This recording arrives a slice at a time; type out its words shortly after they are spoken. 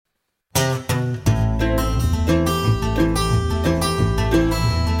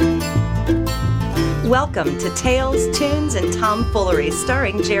Welcome to Tales, Tunes, and Tomfoolery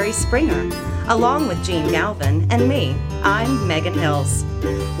starring Jerry Springer, along with Gene Galvin and me. I'm Megan Hills.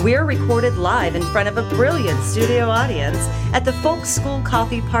 We're recorded live in front of a brilliant studio audience at the Folk School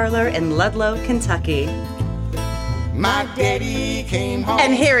Coffee Parlor in Ludlow, Kentucky. My daddy came home.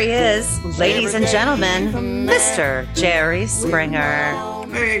 And here he is, ladies and gentlemen, Mr. Jerry Springer.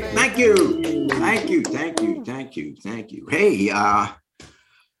 Hey, thank you. Hey,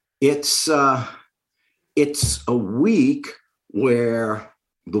 it's a week where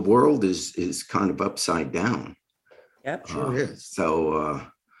the world is kind of upside down. Yep, sure is. So,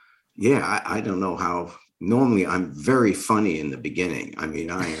 I don't know how. Normally, I'm very funny in the beginning. I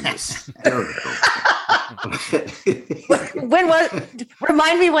mean, I am hysterical.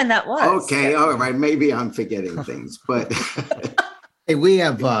 Remind me when that was. Okay, all right. Maybe I'm forgetting things, but hey, we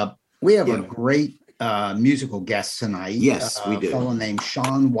have a great musical guest tonight. Yes, we do. A fellow named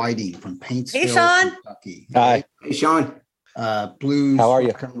Sean Whiting from Paintsville, Hey, Sean. Kentucky. Hi. Hey, Sean. Blues, how are you?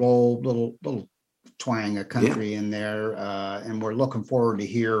 rock and roll, little twang of country in there, and we're looking forward to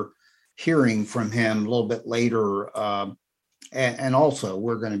hearing from him a little bit later. And also,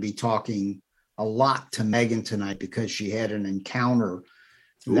 we're going to be talking a lot to Megan tonight because she had an encounter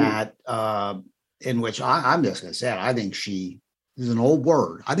that in which I'm just going to say it. I think this is an old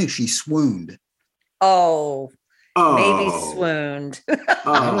word. I think she swooned. Oh, maybe swooned.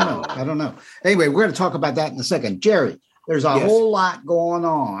 I don't know. Anyway, we're going to talk about that in a second. Jerry, there's a whole lot going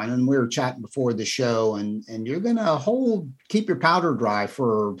on, and we were chatting before the show, and you're going to keep your powder dry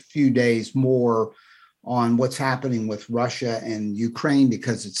for a few days more on what's happening with Russia and Ukraine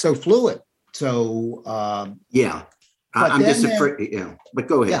because it's so fluid. So, I'm just afraid. Yeah, but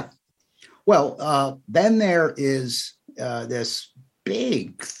go ahead. Yeah. Well, then there is this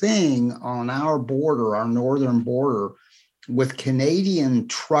big thing on our border, our northern border, with Canadian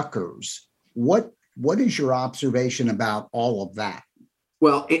truckers. What is your observation about all of that?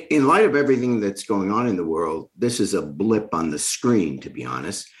 Well, in light of everything that's going on in the world, this is a blip on the screen, to be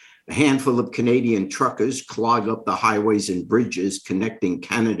honest. A handful of Canadian truckers clog up the highways and bridges connecting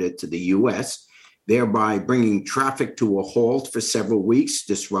Canada to the U.S., thereby bringing traffic to a halt for several weeks,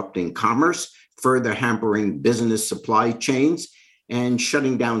 disrupting commerce, further hampering business supply chains, and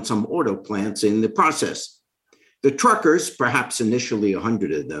shutting down some auto plants in the process. The truckers, perhaps initially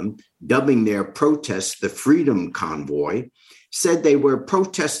 100 of them, dubbing their protest the Freedom Convoy, said they were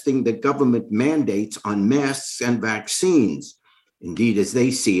protesting the government mandates on masks and vaccines. Indeed, as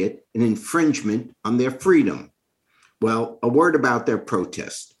they see it, an infringement on their freedom. Well, a word about their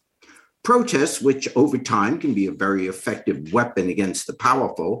protest. Protests, which over time can be a very effective weapon against the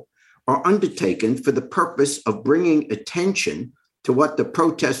powerful, are undertaken for the purpose of bringing attention to what the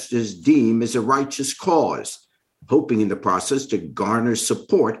protesters deem as a righteous cause, hoping in the process to garner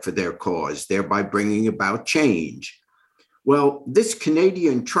support for their cause, thereby bringing about change. Well, this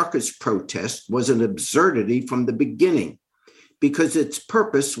Canadian truckers' protest was an absurdity from the beginning because its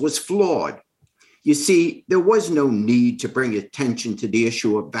purpose was flawed. You see, there was no need to bring attention to the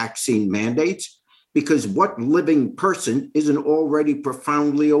issue of vaccine mandates because what living person isn't already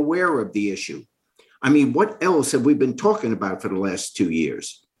profoundly aware of the issue? I mean, what else have we been talking about for the last 2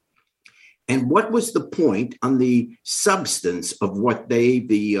 years? And what was the point on the substance of what they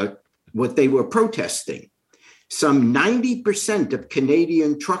were protesting? Some 90% of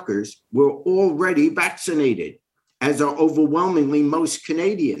Canadian truckers were already vaccinated, as are overwhelmingly most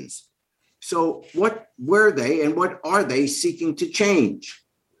Canadians. So what were they and what are they seeking to change?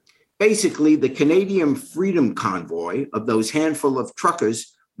 Basically, the Canadian Freedom Convoy of those handful of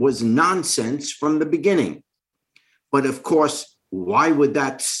truckers was nonsense from the beginning. But of course, why would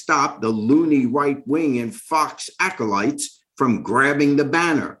that stop the loony right wing and Fox acolytes from grabbing the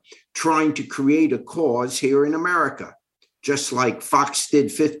banner, trying to create a cause here in America, just like Fox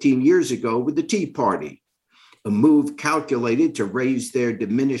did 15 years ago with the Tea Party, a move calculated to raise their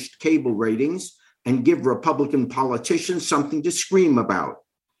diminished cable ratings and give Republican politicians something to scream about,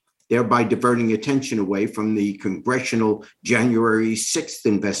 thereby diverting attention away from the congressional January 6th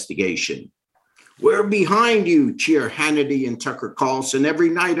investigation. We're behind you, cheer Hannity and Tucker Carlson every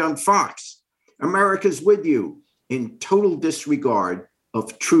night on Fox. America's with you, in total disregard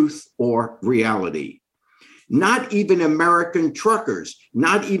of truth or reality. Not even American truckers,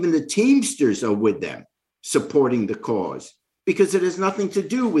 not even the Teamsters are with them, supporting the cause, because it has nothing to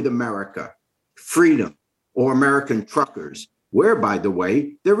do with America, freedom, or American truckers, where, by the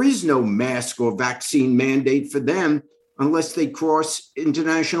way, there is no mask or vaccine mandate for them unless they cross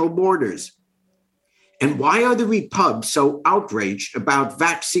international borders. And why are the Repubs so outraged about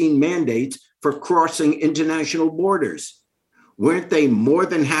vaccine mandates for crossing international borders? Weren't they more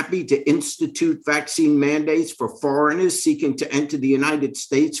than happy to institute vaccine mandates for foreigners seeking to enter the United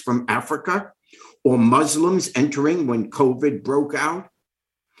States from Africa, or Muslims entering when COVID broke out?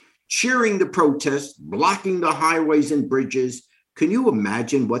 Cheering the protests, blocking the highways and bridges, can you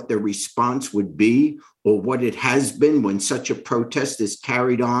imagine what their response would be, or what it has been when such a protest is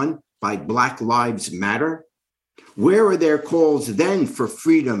carried on by Black Lives Matter? Where are their calls then for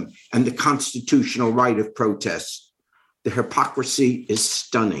freedom and the constitutional right of protest? The hypocrisy is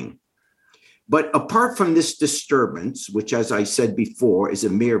stunning. But apart from this disturbance, which, as I said before, is a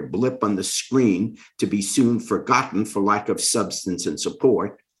mere blip on the screen to be soon forgotten for lack of substance and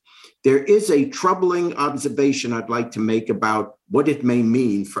support, there is a troubling observation I'd like to make about what it may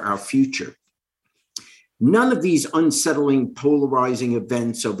mean for our future. None of these unsettling, polarizing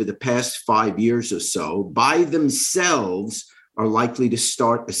events over the past 5 years or so by themselves are likely to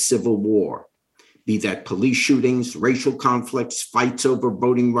start a civil war. Be that police shootings, racial conflicts, fights over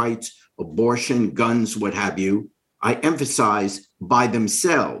voting rights, abortion, guns, what have you. I emphasize by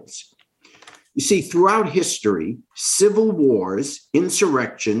themselves. You see, throughout history, civil wars,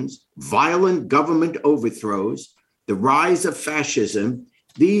 insurrections, violent government overthrows, the rise of fascism,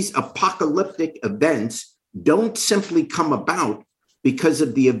 these apocalyptic events don't simply come about because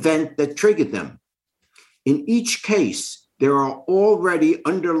of the event that triggered them. In each case, there are already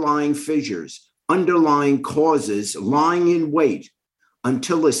underlying fissures, underlying causes lying in wait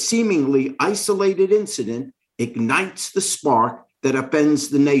until a seemingly isolated incident ignites the spark that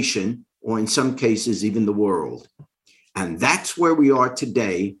upends the nation, or in some cases, even the world. And that's where we are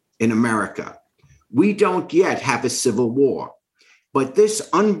today in America. We don't yet have a civil war, but this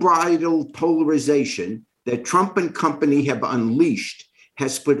unbridled polarization that Trump and company have unleashed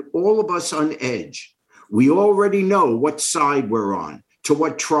has put all of us on edge. We already know what side we're on, to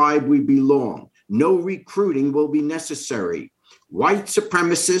what tribe we belong. No recruiting will be necessary. White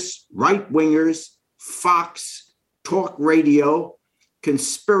supremacists, right-wingers, Fox, talk radio,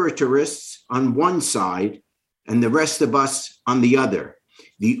 conspiratorists on one side, and the rest of us on the other.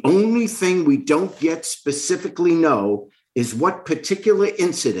 The only thing we don't yet specifically know is what particular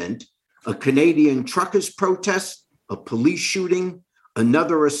incident, a Canadian truckers' protest, a police shooting,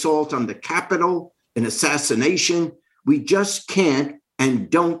 another assault on the Capitol, an assassination, we just can't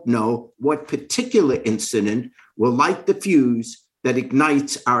and don't know what particular incident will light the fuse that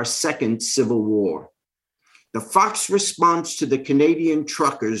ignites our second civil war. The Fox response to the Canadian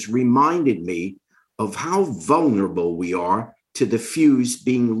truckers reminded me of how vulnerable we are to the fuse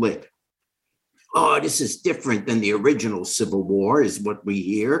being lit. Oh, this is different than the original Civil War, is what we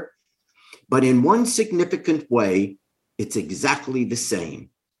hear. But in one significant way, it's exactly the same.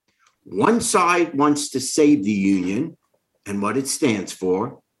 One side wants to save the Union and what it stands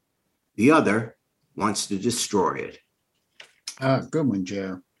for. The other wants to destroy it. Good one,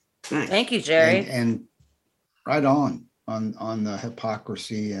 Jerry. Thanks. Thank you, Jerry. And right on the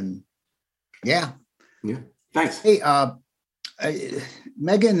hypocrisy and yeah. Thanks. Hey,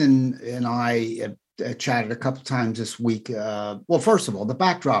 Megan and I chatted a couple times this week. Well, first of all, the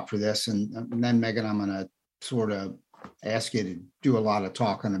backdrop for this, and then Megan, I'm going to sort of ask you to do a lot of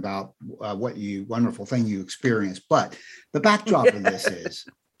talking about what wonderful thing you experienced. But the backdrop of this is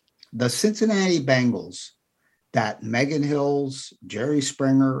the Cincinnati Bengals that Megan Hills, Jerry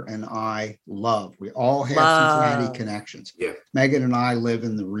Springer, and I love. We all have Cincinnati connections. Yeah. Megan and I live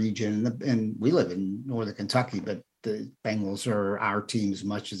in the region, and we live in northern Kentucky, but the Bengals are our team as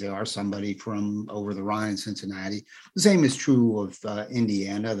much as they are somebody from over the Rhine in Cincinnati. The same is true of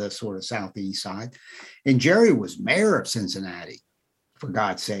Indiana, the sort of southeast side. And Jerry was mayor of Cincinnati, for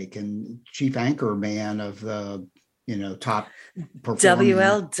God's sake, and chief anchor man of the top performing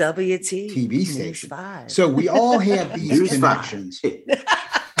WLWT TV station. So we all have these connections.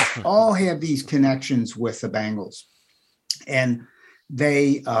 All have these connections with the Bengals, and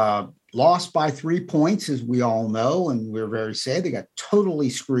they lost by 3 points, as we all know, and we're very sad. They got totally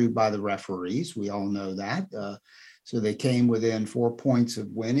screwed by the referees. We all know that. So they came within 4 points of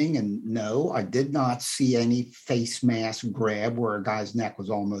winning. And no, I did not see any face mask grab where a guy's neck was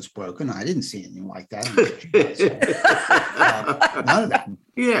almost broken. I didn't see anything like that. None of that.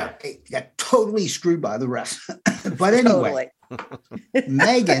 Yeah. They got totally screwed by the refs. But anyway,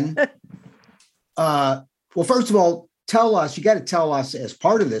 Megan, well, first of all, you got to tell us as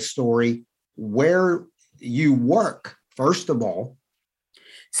part of this story where you work, first of all.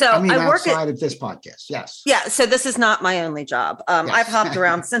 So I work outside of this podcast. Yes. Yeah. So this is not my only job. Yes. I've hopped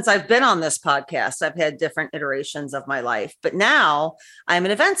around since I've been on this podcast. I've had different iterations of my life, but now I'm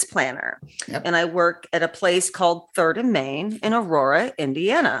an events planner. Yep. And I work at a place called 3rd and Main in Aurora,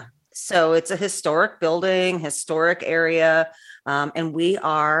 Indiana. So it's a historic building, historic area. And we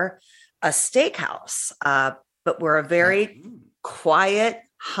are a steakhouse, but we're a very quiet,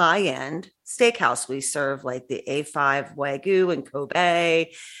 high-end steakhouse. We serve like the A5 Wagyu and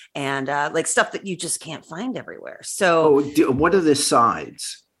Kobe and like stuff that you just can't find everywhere. So what are the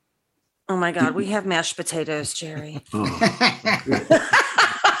sides? Oh my God, we have mashed potatoes, Jerry. Oh, good.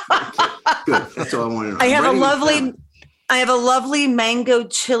 Good. That's all I wanted to know. I have a lovely mango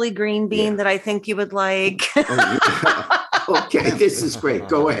chili green bean that I think you would like. Okay, this is great.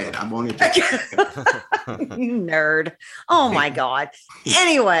 Go ahead. I'm on it. You nerd. Oh my God.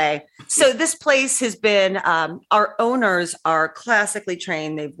 Anyway, so this place has been, our owners are classically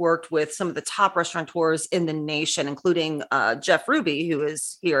trained. They've worked with some of the top restaurateurs in the nation, including Jeff Ruby, who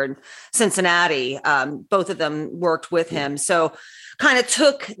is here in Cincinnati. Both of them worked with him. So kind of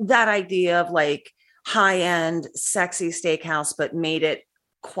took that idea of like high-end, sexy steakhouse, but made it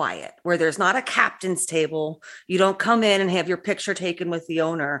quiet, where there's not a captain's table. You don't come in and have your picture taken with the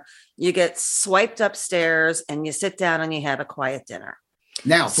owner. You get swiped upstairs and you sit down and you have a quiet dinner.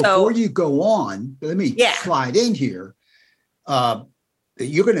 Now, before you go on, let me slide in here.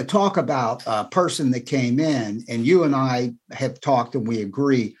 You're going to talk about a person that came in, and you and I have talked and we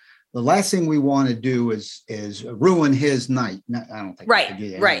agree. The last thing we want to do is ruin his night. No, I don't think we can do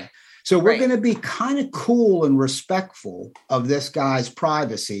that. Right. So we're going to be kind of cool and respectful of this guy's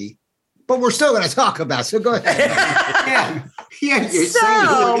privacy, but we're still going to talk about it. So go ahead. You're saying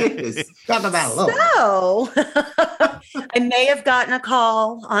who it is. Talk about it a little. So I may have gotten a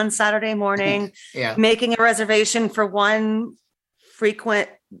call on Saturday morning making a reservation for one frequent,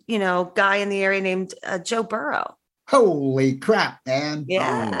 guy in the area named Joe Burrow. Holy crap, man.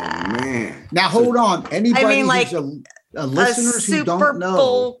 Yeah. Oh, man. Now, hold on. Anybody who's a listeners who don't know. Super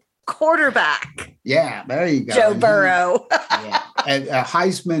Bowl quarterback. Yeah, there you go. Joe Burrow. A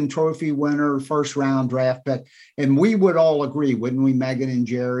Heisman Trophy winner, first round draft pick. And we would all agree, wouldn't we, Megan and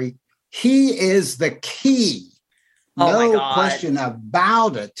Jerry? He is the key. No question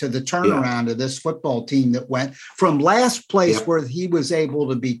about it, to the turnaround of this football team that went from last place where he was able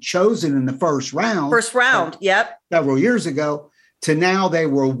to be chosen in the first round. Several years ago, to now they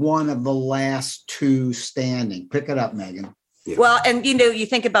were one of the last two standing. Pick it up, Megan. Yeah. Well, and you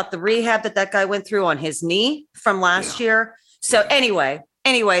think about the rehab that guy went through on his knee from last year. So anyway,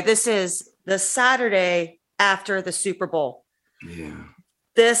 this is the Saturday after the Super Bowl. Yeah.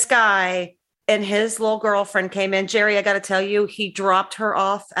 This guy and his little girlfriend came in. Jerry, I got to tell you, he dropped her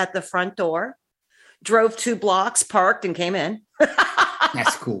off at the front door, drove 2 blocks, parked, and came in.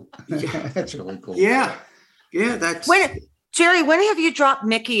 That's cool. That's really cool. Yeah. Yeah. Jerry, when have you dropped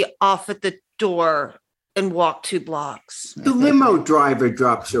Mickey off at the door and walked 2 blocks? The limo driver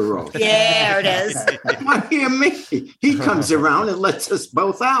drops her off. Yeah, it is. Well, here, Mickey. He comes around and lets us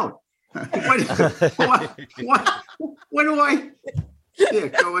both out. What do I? Yeah,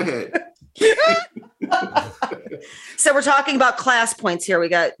 go ahead. So we're talking about class points here. We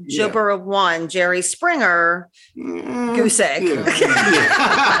got Joe Burrow 1, Jerry Springer, goose egg.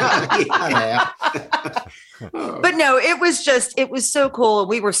 But no, it was so cool.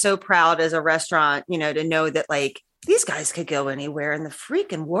 We were so proud as a restaurant, to know that like these guys could go anywhere in the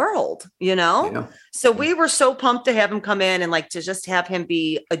freaking world, Yeah. So we were so pumped to have him come in and like to just have him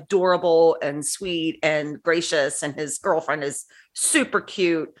be adorable and sweet and gracious. And his girlfriend is super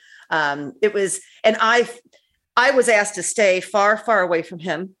cute. I was asked to stay far, far away from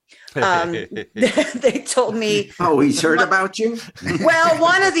him. They told me. Oh, he's heard about you? Well,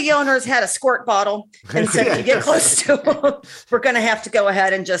 one of the owners had a squirt bottle and said, if you get close to him, we're going to have to go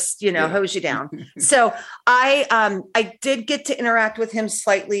ahead and just, hose you down. So I did get to interact with him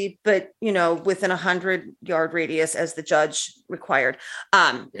slightly, but, within 100-yard radius as the judge required.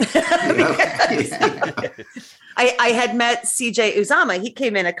 I had met CJ Uzama. He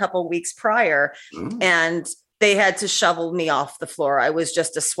came in a couple weeks prior and they had to shovel me off the floor. I was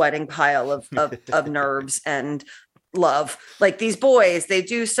just a sweating pile of nerves and love. Like these boys, they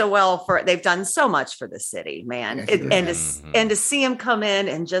do so well they've done so much for the city, man. And to see them come in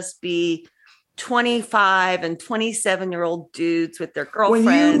and just be 25 and 27-year-old dudes with their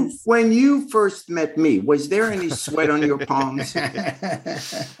girlfriends. When you first met me, was there any sweat on your palms?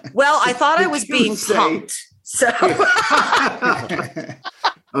 Well, I thought I was being punked. So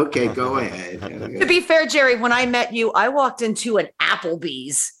okay, go ahead. To be fair, Jerry, when I met you, I walked into an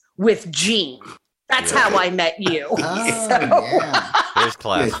Applebee's with Gene. That's how I met you. There's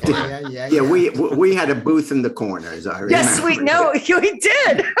class. Yeah. We had a booth in the corner, as I remember. Yes, we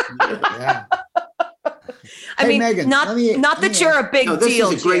did. I mean, Megan, not that you're a big no, this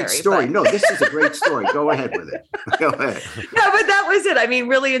deal, is a great Jerry, story. but... No, this is a great story. Go ahead with it. Go ahead. No, but that was it. I mean,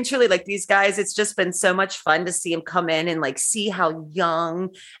 really and truly, like these guys, it's just been so much fun to see them come in and like see how young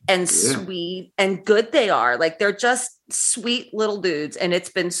and sweet and good they are. Like they're just sweet little dudes. And it's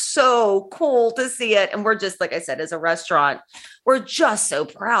been so cool to see it. And we're just, like I said, as a restaurant, we're just so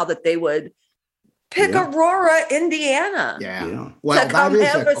proud that they would pick Aurora, Indiana. Yeah. Well, that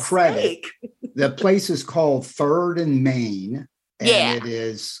is a credit. Steak. The place is called Third and Main. And it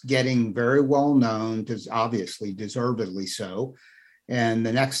is getting very well known, obviously, deservedly so. And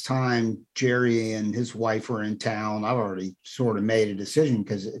the next time Jerry and his wife are in town, I've already sort of made a decision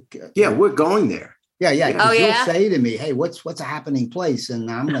because we're going there. Yeah. Oh, You'll say to me, hey, what's a happening place?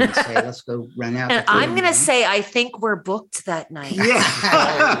 And I'm going to say, let's go rent out. And I'm going to say, I think we're booked that night.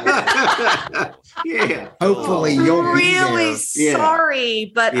 Yeah. Hopefully you'll be there. Really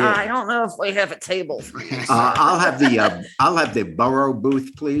sorry, but I don't know if we have a table for you. I'll have the Burrow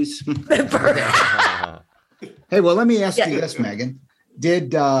booth, please. Hey, well, let me ask you this, Megan.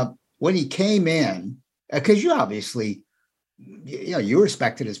 Did when he came in, because you obviously, you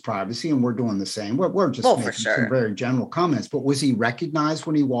respected his privacy, and we're doing the same. We're just making some very general comments. But was he recognized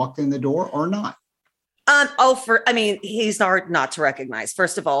when he walked in the door, or not? He's not to recognize.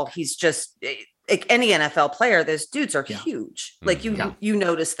 First of all, he's just like any NFL player. Those dudes are huge. Like you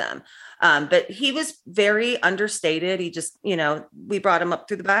notice them. But he was very understated. He just, we brought him up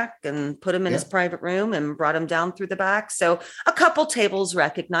through the back and put him in his private room and brought him down through the back. So a couple tables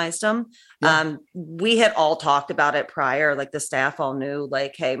recognized him. Yeah. We had all talked about it prior. Like the staff all knew,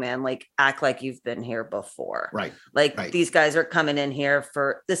 like, hey man, like act like you've been here before. Right. These guys are coming in here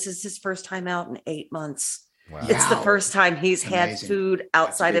this is his first time out in 8 months. Wow. It's the first time he's had food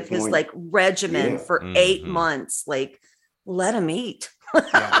outside of his like regimen for 8 months. Like, let him eat.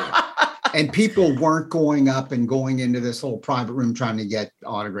 And people weren't going up and going into this little private room trying to get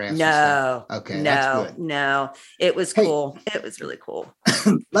autographs. No. Okay. That's good. No. It was cool. It was really cool.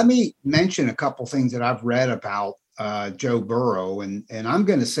 Let me mention a couple things that I've read about Joe Burrow, and I'm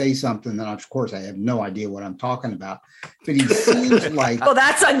going to say something that, of course, I have no idea what I'm talking about, but he seems like... Oh,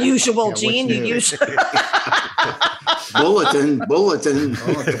 that's unusual, Gene. You usually... Bulletin.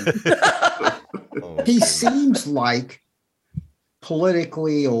 He seems like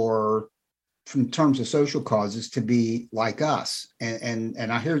politically or from terms of social causes to be like us. And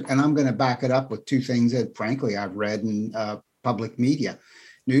I hear, and I'm going to back it up with two things that frankly I've read in public media,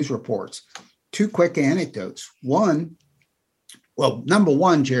 news reports. Two quick anecdotes. Number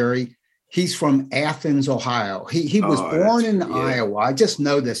one, Jerry, he's from Athens, Ohio. He was born in Iowa. I just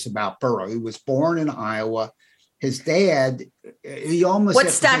know this about Burrow. He was born in Iowa. His dad, he almost... What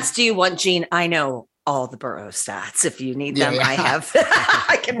stats do you want, Gene? I know all the Burrow stats. If you need them, I have.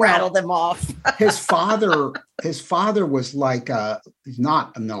 I can rattle them off. His father was like he's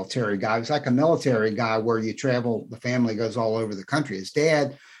not a military guy. He was like a military guy where you travel. The family goes all over the country. His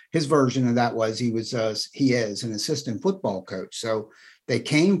dad, his version of that was he is an assistant football coach. So they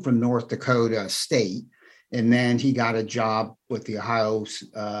came from North Dakota State, and then he got a job with the Ohio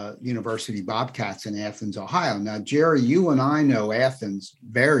University Bobcats in Athens, Ohio. Now, Jerry, you and I know Athens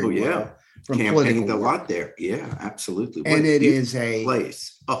very well. From campaigned a lot there. Yeah, absolutely. And it is a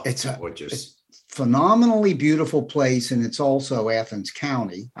place. Oh, it's gorgeous. It's phenomenally beautiful place. And it's also Athens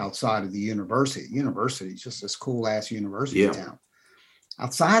County outside of the university. The university is just this cool ass university town.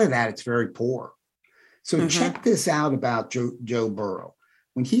 Outside of that, it's very poor. So check this out about Joe Burrow.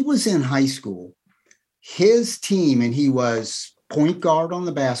 When he was in high school, his team, and he was point guard on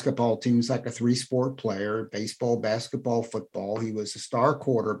the basketball team. He was like a 3-sport player, baseball, basketball, football. He was a star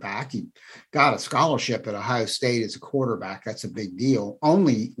quarterback. He got a scholarship at Ohio State as a quarterback. That's a big deal.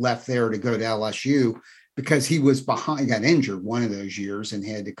 Only left there to go to LSU because he was behind, he got injured one of those years and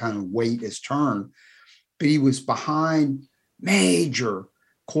had to kind of wait his turn. But he was behind major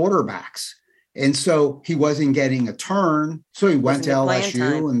quarterbacks. And so he wasn't getting a turn. So he went to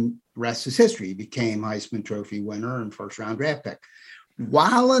LSU, and the rest is history. He became Heisman Trophy winner and first-round draft pick.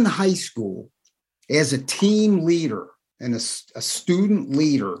 While in high school, as a team leader and a student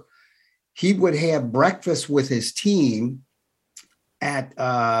leader, he would have breakfast with his team at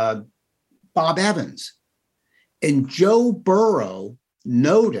Bob Evans. And Joe Burrow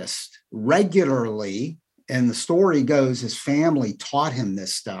noticed regularly, and the story goes his family taught him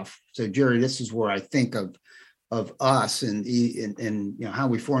this stuff. So, Jerry, this is where I think of us and how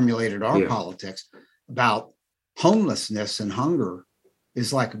we formulated our politics about homelessness and hunger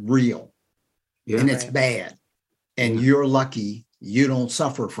is like real and it's bad. And you're lucky you don't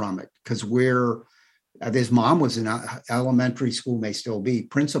suffer from it because we're His mom was in elementary school, may still be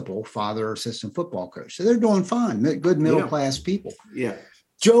principal, father, assistant football coach. So they're doing fine, good middle-class people. Yeah.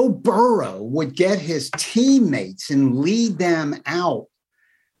 Joe Burrow would get his teammates and lead them out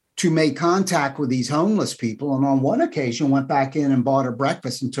to make contact with these homeless people. And on one occasion went back in and bought a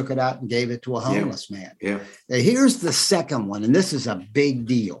breakfast and took it out and gave it to a homeless man. Yeah. Now, here's the second one, and this is a big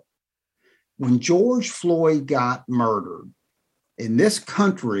deal. When George Floyd got murdered, in this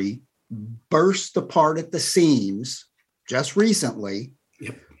country burst apart at the seams just recently.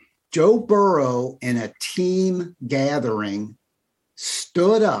 Yep. Joe Burrow in a team gathering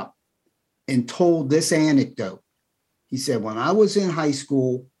stood up and told this anecdote. He said, when I was in high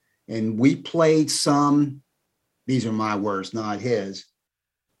school and we played some, these are my words, not his,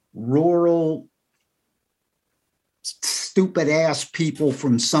 rural, stupid ass people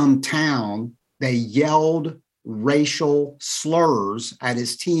from some town, they yelled racial slurs at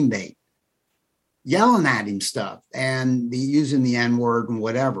his teammate, yelling at him stuff and using the N-word and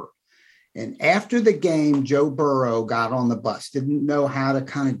whatever. And after the game, Joe Burrow got on the bus, didn't know how to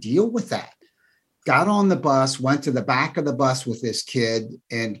kind of deal with that. Got on the bus, went to the back of the bus with this kid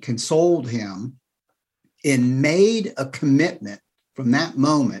and consoled him and made a commitment from that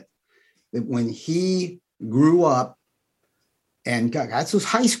moment that when he grew up and that's his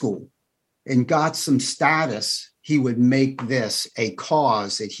high school and got some status, he would make this a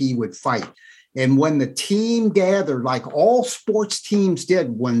cause that he would fight. And when the team gathered, like all sports teams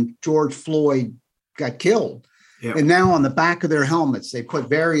did when George Floyd got killed, and now on the back of their helmets, they put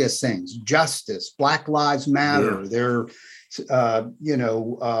various things, justice, Black Lives Matter, their,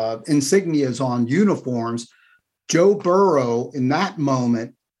 insignias on uniforms. Joe Burrow in that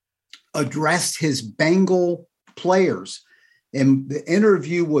moment addressed his Bengal players. And the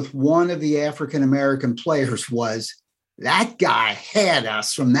interview with one of the African-American players was, that guy had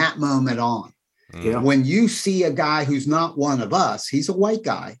us from that moment on. Yeah. When you see a guy who's not one of us, he's a white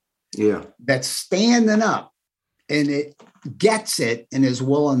guy. Yeah. That's standing up and it gets it and is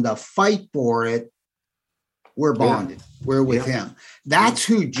willing to fight for it. We're bonded. Yeah. We're with him. That's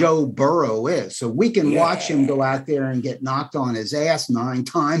who Joe Burrow is. So we can watch him go out there and get knocked on his ass 9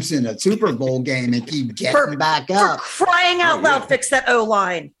 times in a Super Bowl game and keep getting back up. For crying out loud, fix that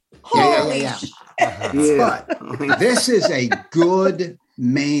O-line. Yeah. But this is a good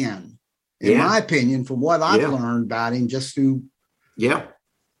man, in my opinion, from what I've learned about him just through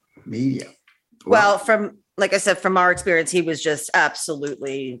media. Well, like I said, from our experience, he was just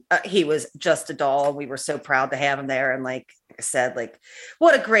absolutely, he was just a doll. We were so proud to have him there. And like I said, like,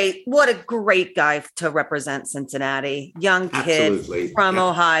 what a great guy to represent Cincinnati, young kid from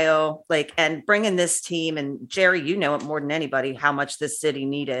Ohio, like, and bringing this team. And Jerry, you know it more than anybody, how much this city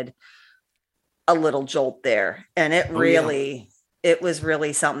needed a little jolt there. And it it was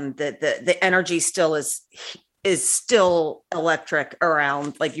really something that the energy still is still electric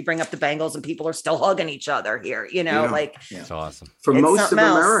around. Like you bring up the Bengals and people are still hugging each other here, it's awesome. For most of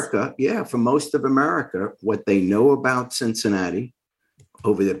America, for most of America, what they know about Cincinnati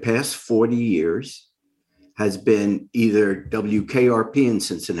over the past 40 years has been either WKRP in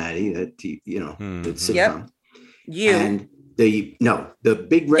Cincinnati, that it's sitcom, and the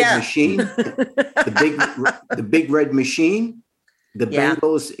Big Red Machine, the Big Red Machine. The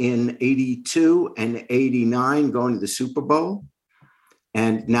Bengals in 82 and 89 going to the Super Bowl.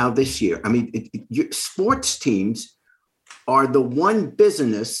 And now this year, I mean, sports teams are the one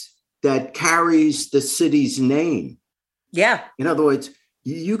business that carries the city's name. Yeah. In other words,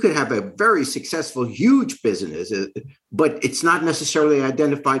 you could have a very successful, huge business, but it's not necessarily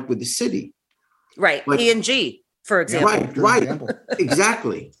identified with the city. Right. E&G, for example. Right.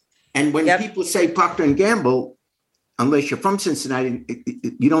 Exactly. And when people say Procter & Gamble, unless you're from Cincinnati,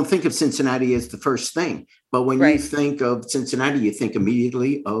 you don't think of Cincinnati as the first thing. But when you think of Cincinnati, you think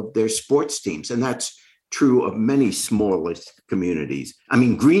immediately of their sports teams. And that's true of many smaller communities. I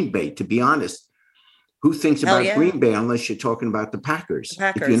mean, Green Bay, to be honest, who thinks about Green Bay unless you're talking about the Packers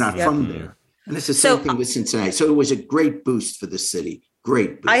if you're not from there? And it's the same thing with Cincinnati. So it was a great boost for the city.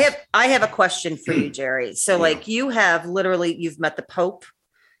 Great boost. I have a question for you, Jerry. So like you have you've met the Pope.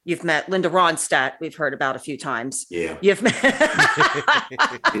 You've met Linda Ronstadt, we've heard about a few times. Yeah. You've met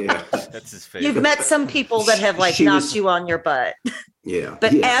That's his favorite. You've met some people that have knocked you on your butt. Yeah.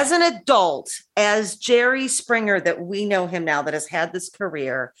 But as an adult, as Jerry Springer, that we know him now, that has had this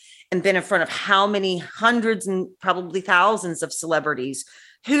career and been in front of how many hundreds and probably thousands of celebrities,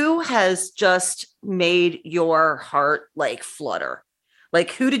 who has just made your heart flutter?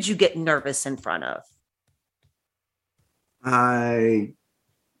 Like, who did you get nervous in front of? I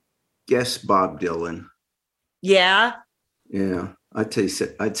guess Bob Dylan. Yeah. Yeah, I'd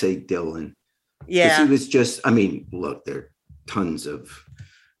say Dylan. Yeah. He was just, I mean, look, there are tons of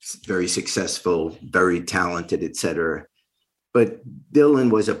very successful, very talented, etc. But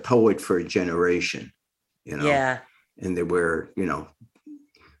Dylan was a poet for a generation, you know. Yeah. And there were, you know,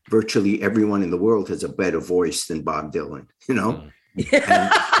 virtually everyone in the world has a better voice than Bob Dylan, you know.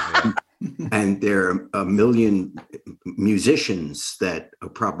 And there are a million musicians that are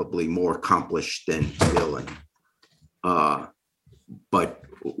probably more accomplished than Dylan. But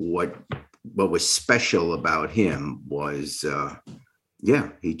what was special about him was,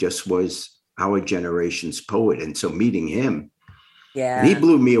 he just was our generation's poet. And so meeting him, and he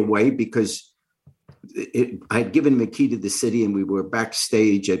blew me away because I had given him a key to the city, and we were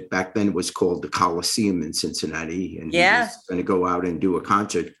backstage at, back then it was called the Coliseum in Cincinnati. And he was going to go out and do a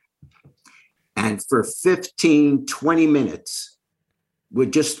concert. And for 15, 20 minutes, we're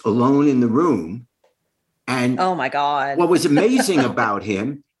just alone in the room. And oh my God, what was amazing about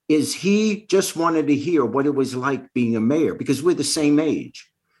him is he just wanted to hear what it was like being a mayor, because we're the same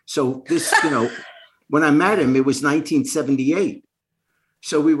age. So this, you know, when I met him, it was 1978.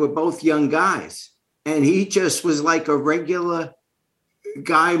 So we were both young guys. And he just was like a regular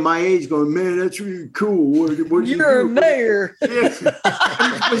guy my age going, man, that's really cool. What You're a mayor. Yeah.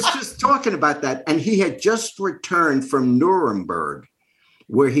 He was just talking about that. And he had just returned from Nuremberg,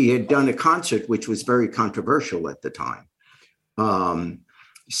 where he had done a concert, which was very controversial at the time. But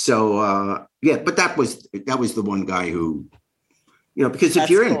that was the one guy who, you know, because if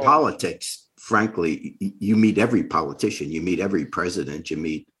you're in politics, frankly, you meet every politician, you meet every president, you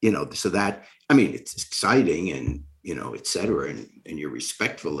meet, you know, so that, I mean, it's exciting and, you know, et cetera, and you're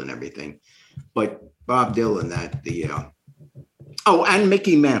respectful and everything. But Bob Dylan, and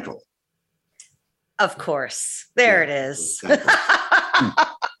Mickey Mantle. Of course. There it is.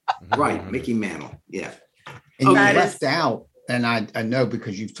 Right. Mickey Mantle. Yeah. And you left out, and I know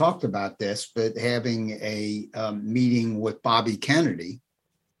because you've talked about this, but having a meeting with Bobby Kennedy,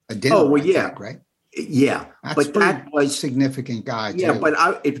 a dinner. Oh, well, yeah. Think, right? Yeah. But that was significant guy. Yeah. Too.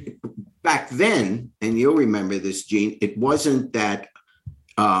 But back then, and you'll remember this, Gene, it wasn't that,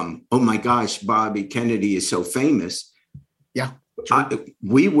 oh my gosh, Bobby Kennedy is so famous. Yeah.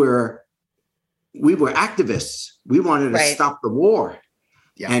 We were activists. We wanted to stop the war.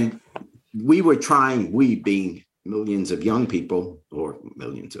 Yeah. And we were trying, we being millions of young people, or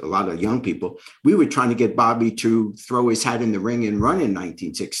millions, a lot of young people, we were trying to get Bobby to throw his hat in the ring and run in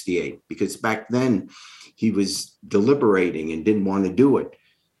 1968, because back then he was deliberating and didn't want to do it.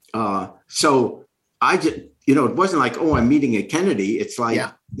 So I just, you know, it wasn't like, oh, I'm meeting a Kennedy. It's like,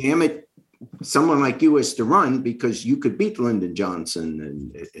 damn it, someone like you has to run because you could beat Lyndon Johnson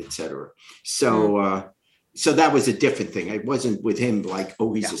and et cetera. So, so that was a different thing. It wasn't with him like,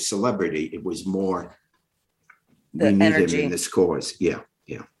 oh, he's a celebrity. It was more, the we need energy him in this cause. Yeah.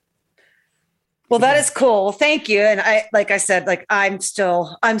 Yeah. Well, that is cool. Thank you. And like I said, I'm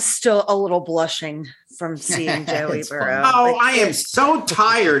still a little blushing from seeing Joey Burrow. Oh, I am so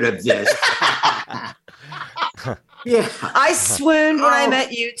tired of this. Yeah. I swooned when I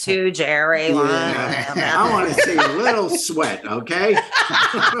met you too, Jerry. Yeah. I want to see a little sweat, okay?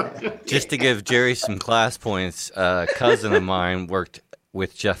 Just to give Jerry some class points, a cousin of mine worked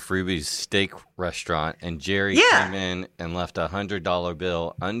with Jeff Ruby's steak restaurant, and Jerry came in and left a $100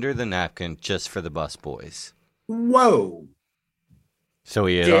 bill under the napkin just for the busboys. Whoa. So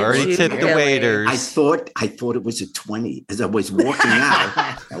he had already tipped the waiters. I thought it was a 20 as I was walking out.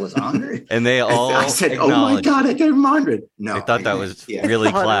 That was 100. And they all I said, oh my God, I gave him 100. No. I thought that was really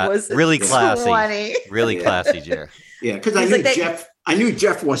classy. Really classy, Jerry. Yeah, because I knew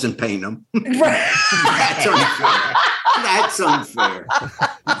Jeff wasn't paying them. That's unfair. That's unfair.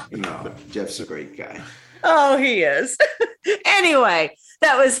 No, Jeff's a great guy. Oh, he is. Anyway,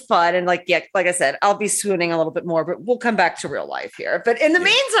 that was fun. And like I said, I'll be swooning a little bit more, but we'll come back to real life here. But in the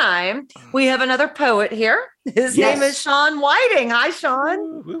meantime, we have another poet here. His name is Sean Whiting. Hi,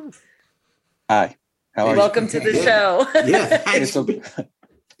 Sean. Hi. How are you? Welcome to the show. Yeah.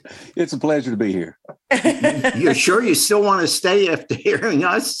 It's a pleasure to be here. You're sure you still want to stay after hearing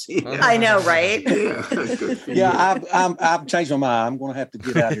us? Yeah. I know, right? Yeah, I've changed my mind. I'm going to have to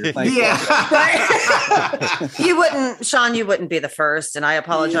get out of here. Thank you. You wouldn't, Sean, you wouldn't be the first, and I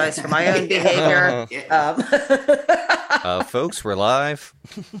apologize for my own behavior. Folks, we're live.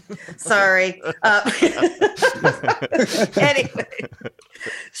 Sorry. Anyway,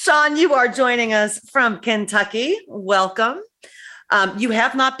 Sean, you are joining us from Kentucky. Welcome. You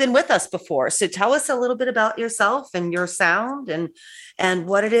have not been with us before, so tell us a little bit about yourself and your sound and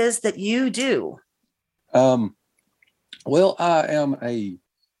what it is that you do. Well, I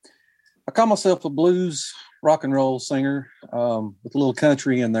call myself a blues rock and roll singer with a little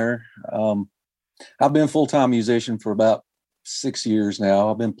country in there. I've been a full-time musician for about 6 years now.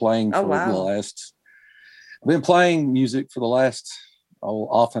 I've been playing for I've been playing music for the last,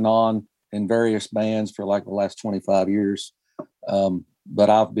 off and on in various bands for like the last 25 years. But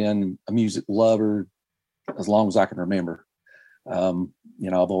I've been a music lover as long as I can remember. I've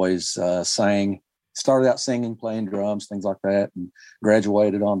always started out singing, playing drums, things like that, and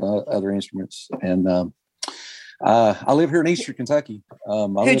graduated onto other instruments. And I live here in Eastern Kentucky.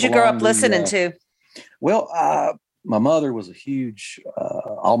 Who'd you grow up listening to? Well, my mother was a huge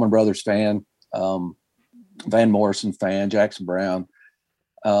Allman Brothers fan, Van Morrison fan, Jackson Browne.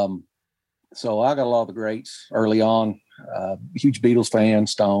 So I got a lot of the greats early on, huge Beatles fan,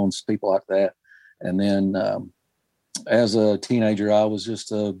 Stones, people like that. And then as a teenager, I was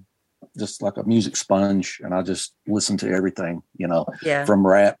just like a music sponge, and I just listened to everything, from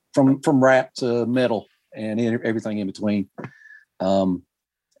rap to metal and everything in between.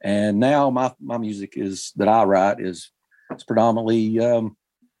 And now my music that I write is predominantly,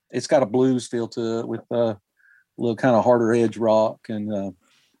 it's got a blues feel to it with a little kind of harder edge rock and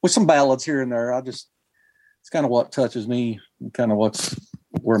with some ballads here and there. It's kind of what touches me, and kind of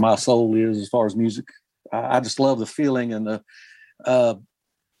where my soul is as far as music. I just love the feeling and the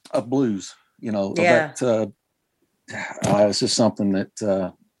of blues, it's just something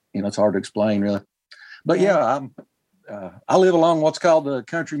that it's hard to explain really. But I live along what's called the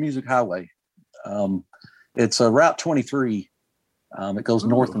Country Music Highway. It's Route 23. It goes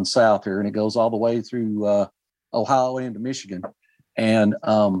north and south here, and it goes all the way through Ohio into Michigan. And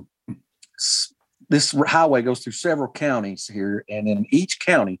this highway goes through several counties here, and in each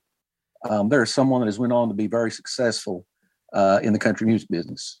county, there's someone that has went on to be very successful in the country music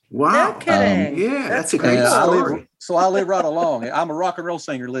business. Wow. No kidding. That's a great story. I live right along. I'm a rock and roll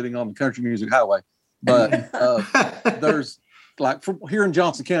singer living on the Country Music Highway. But there's like from here in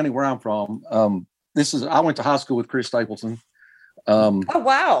Johnson County, where I'm from. I went to high school with Chris Stapleton. Oh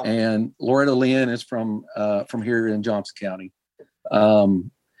wow! And Loretta Lynn is from here in Johnson County.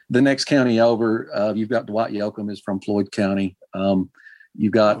 The next county over, you've got Dwight Yoakam is from Floyd County.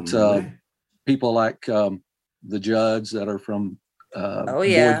 You've got people like the Judds that are from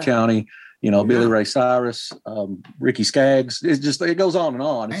Floyd County. Billy Ray Cyrus, Ricky Skaggs. It goes on and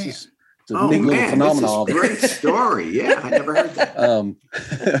on. It's just a neat little phenomenon. This is a great story. Yeah, I never heard that.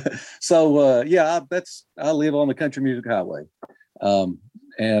 I live on the Country Music Highway.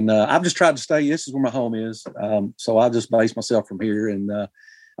 And I've just tried to stay. This is where my home is. So I just base myself from here. And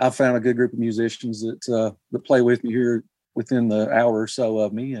I've found a good group of musicians that play with me here within the hour or so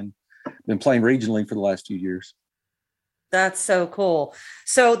of me, and been playing regionally for the last few years. That's so cool.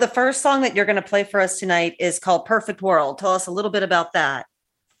 So the first song that you're going to play for us tonight is called Perfect World. Tell us a little bit about that.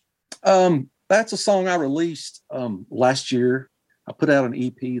 That's a song I released last year. I put out an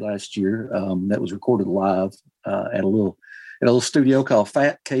EP last year that was recorded live at a little studio called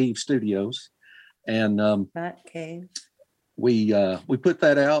Fat Cave Studios, and Fat Cave. We put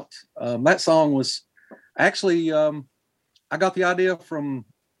that out. That song was actually I got the idea from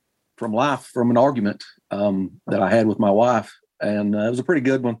an argument that I had with my wife, and it was a pretty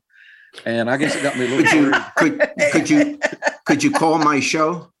good one. And I guess it got me a little. Could you call my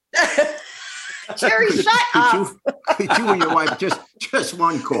show? Jerry, shut up. Could you and your wife just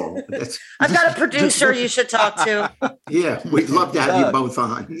one call? I've got a producer you should talk to. Yeah, we'd love to have you both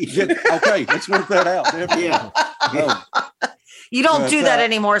on. Okay, let's work that out. Yeah. You don't do that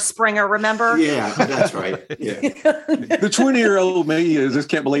anymore, Springer, remember? Yeah, that's right. Yeah. The 20-year-old me just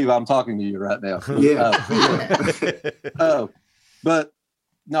can't believe I'm talking to you right now. Yeah. But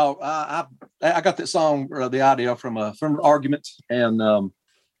no, I got that song, the idea from an argument, and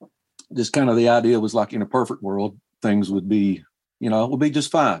just kind of the idea was like, in a perfect world, things would be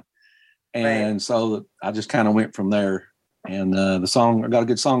just fine. And so I just kind of went from there, and the song, I got a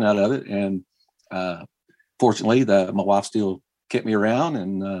good song out of it. And fortunately my wife still kept me around,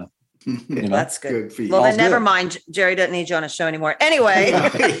 and that's good. Good for you. Well, then never mind. Jerry doesn't need you on a show anymore. Anyway.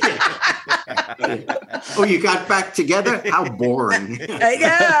 Oh, you got back together? How boring. I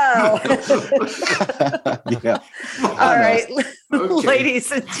know. Yeah. All right. Okay.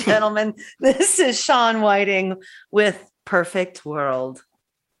 Ladies and gentlemen, this is Sean Whiting with Perfect World.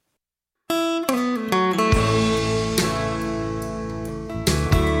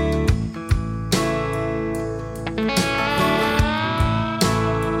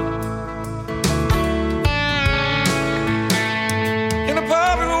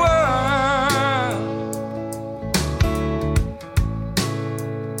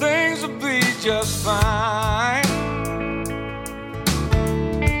 Just fine.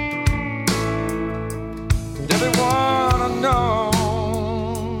 And everyone I know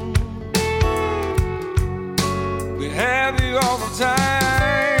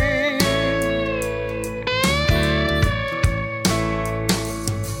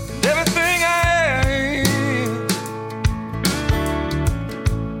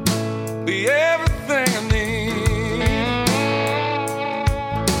be everything I need.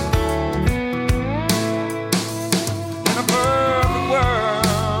 In a perfect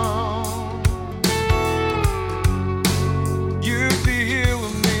world, you'd be here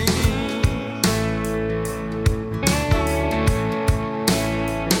with me.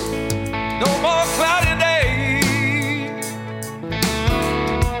 No more cloudy days,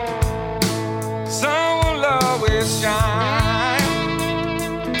 sun will always shine.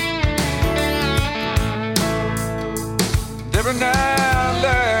 Every now and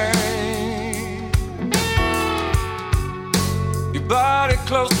then, your body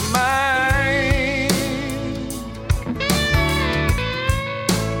close to mine.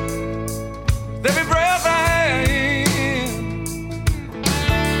 With every breath I am,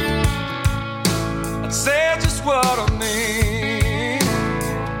 I'd say just what I mean.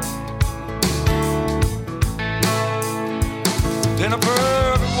 In a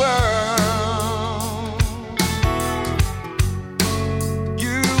perfect world,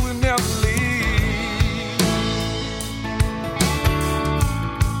 you will never leave.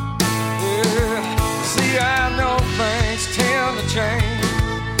 Yeah. See, I know things tend to change.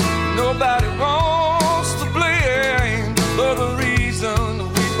 Nobody wants to blame for the reason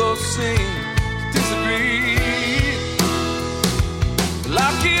we both seem to disagree. Well, I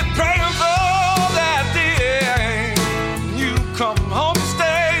keep praying for that day you come home to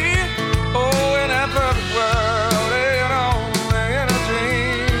stay. Oh, in that perfect world, ain't only in a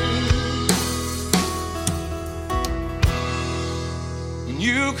dream. When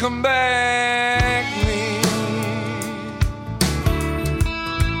you come back to me.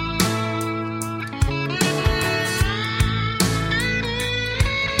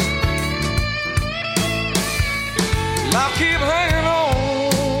 I'll keep hanging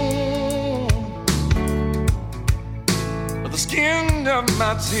on by the skin of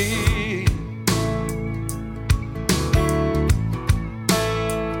my teeth.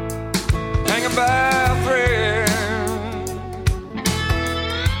 Hanging by a thread.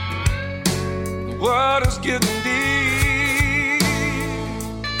 The water's getting deep.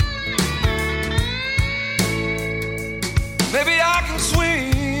 Maybe I can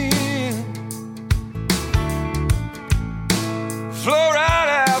swim, flow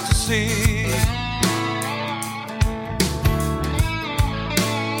right out to sea.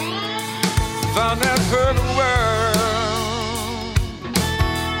 Found that perfect world.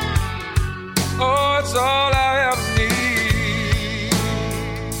 Oh, it's all I ever need.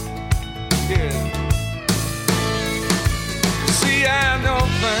 Yeah. See, I know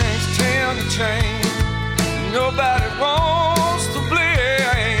things tend to change. Nobody wants to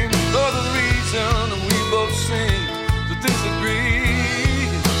blame for the reason we both seem to disagree.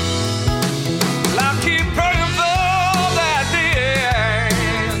 Well, I keep praying for that day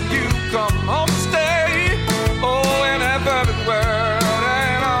you come home to stay. Oh, in that perfect world,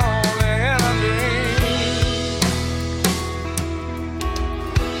 ain't only in a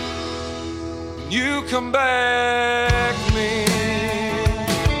dream. You come back to me.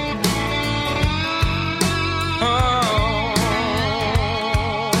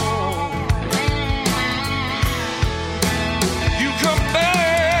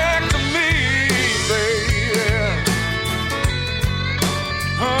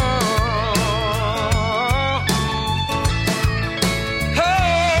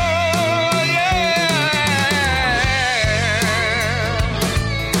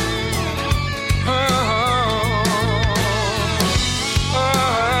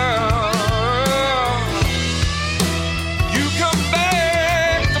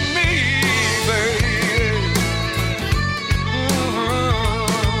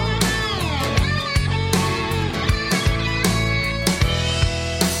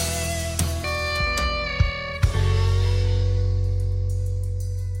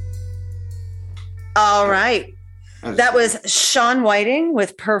 All right. That was Sean Whiting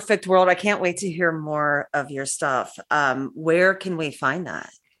with Perfect World. I can't wait to hear more of your stuff. Where can we find that?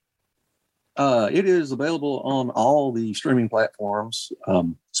 It is available on all the streaming platforms,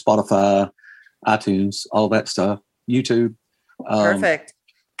 Spotify, iTunes, all that stuff, YouTube. Perfect.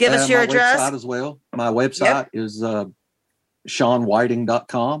 Give us your address. Website as well. My website is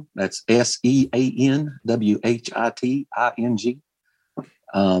SeanWhiting.com. That's SeanWhiting.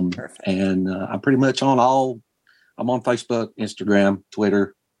 And I'm pretty much on all. I'm on Facebook, Instagram,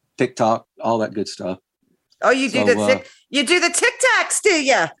 Twitter, TikTok, all that good stuff. Oh, you do the TikToks, do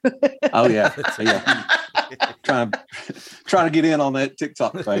you? Oh yeah, trying to get in on that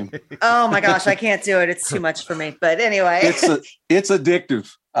TikTok fame. Oh my gosh, I can't do it. It's too much for me. But anyway, it's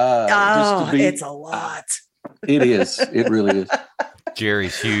addictive. It's a lot. It is. It really is.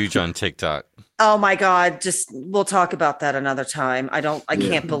 Jerry's huge on TikTok. Oh my God. We'll talk about that another time. I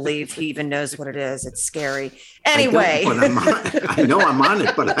can't believe he even knows what it is. It's scary. Anyway. I know I'm on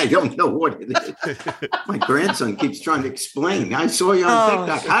it, but I don't know what it is. My grandson keeps trying to explain. I saw you on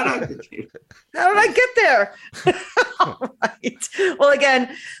TikTok. How did I get there? All right. Well,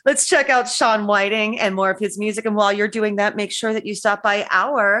 again, let's check out Sean Whiting and more of his music. And while you're doing that, make sure that you stop by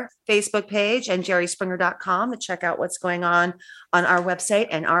our Facebook page and jerryspringer.com to check out what's going on our website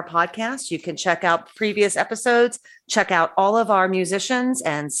and our podcast. You can check out previous episodes, check out all of our musicians,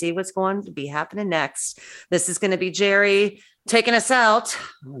 and see what's going to be happening next. This is going to be Jerry taking us out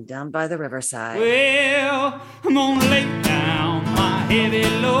down by the riverside. Well, I'm gonna lay down my heavy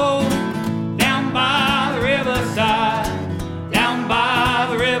load down by the riverside, down by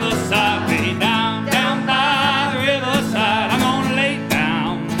the riverside, way down by the riverside. I'm gonna lay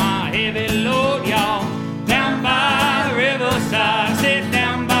down my heavy load, y'all, down by the riverside. Sit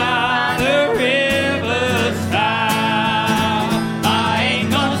down by the riverside. I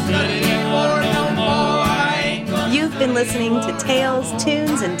ain't gonna study anymore no more. I ain't gonna. You've been listening to Tales,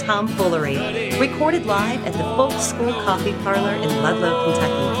 Tunes, and Tomfoolery, recorded live at the Folk School Coffee Parlor in Ludlow,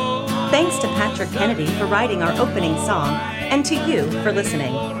 Kentucky. Thanks to Patrick Kennedy for writing our opening song, and to you for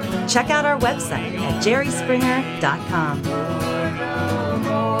listening. Check out our website at jerryspringer.com.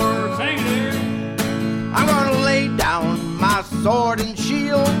 I'm gonna lay down my sword and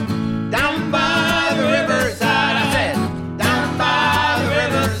shield down by